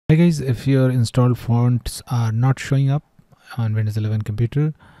Hi guys, if your installed fonts are not showing up on Windows 11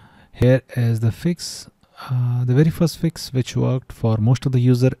 computer, here is the fix. The very first fix which worked for most of the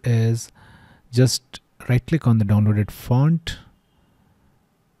user is just right click on the downloaded font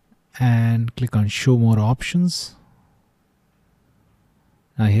and click on show more options.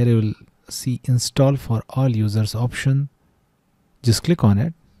 Now here you will see install for all users option. Just click on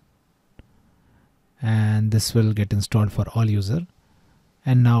it and this will get installed for all user.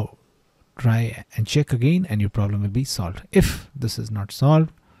 And now try and check again and your problem will be solved. If this is not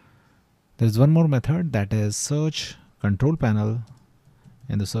solved, there is one more method, that is search control panel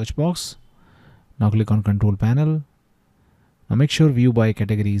in the search box. Now click on control panel. Now make sure view by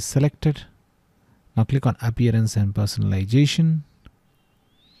category is selected. Now click on appearance and personalization.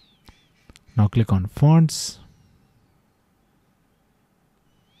 Now click on fonts.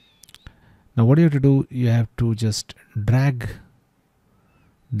 Now what you have to do, you have to just drag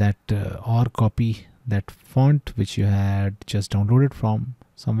that or copy that font which you had just downloaded from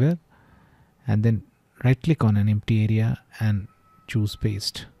somewhere, and then right click on an empty area and choose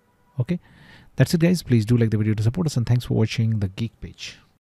paste. Okay, that's it guys. Please do like the video to support us, and thanks for watching the Geek Page.